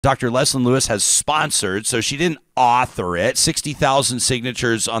Dr. Leslyn Lewis has sponsored, so she didn't author it. 60,000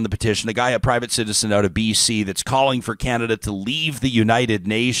 signatures on the petition. A guy, a private citizen out of BC, that's calling for Canada to leave the United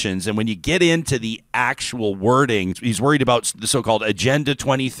Nations. And when you get into the actual wording, he's worried about the so-called Agenda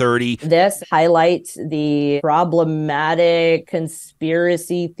 2030. This highlights the problematic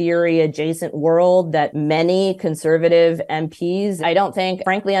conspiracy theory adjacent world that many conservative MPs, I don't think,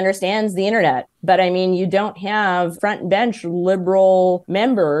 frankly, understands the internet. But I mean, you don't have front bench liberal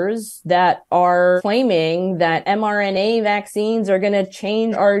members that are claiming that mRNA vaccines are going to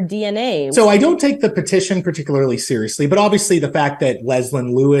change our DNA. So I don't take the petition particularly seriously, but obviously the fact that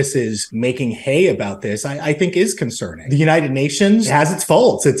Leslyn Lewis is making hay about this, I think is concerning. The United Nations has its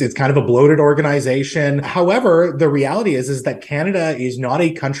faults. It's kind of a bloated organization. However, the reality is that Canada is not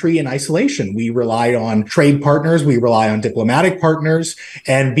a country in isolation. We rely on trade partners. We rely on diplomatic partners,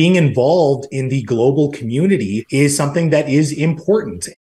 and being involved in the global community is something that is important.